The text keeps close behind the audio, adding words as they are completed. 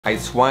I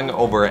swung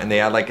over and they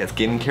had like a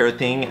skincare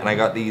thing and I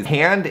got these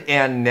hand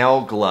and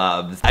nail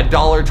gloves.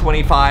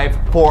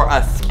 $1.25 for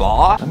a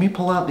spa. Let me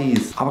pull out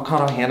these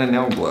avocado hand and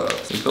nail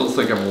gloves. It feels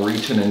like I'm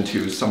reaching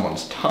into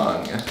someone's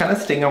tongue. Kind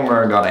of stinging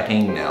where I got a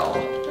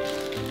hangnail.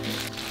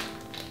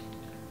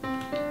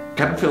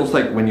 Kind of feels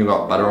like when you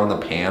got butter on the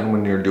pan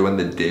when you're doing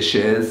the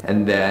dishes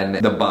and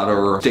then the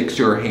butter sticks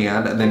to your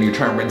hand and then you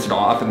try and rinse it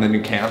off and then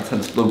you can't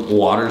since the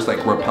water's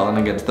like repelling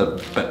against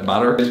the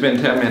butter. It's been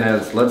 10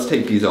 minutes. Let's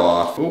take these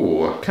off.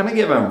 Ooh, kind of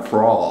give him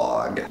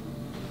frog.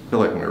 I feel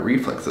like my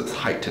reflexes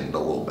heightened a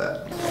little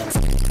bit.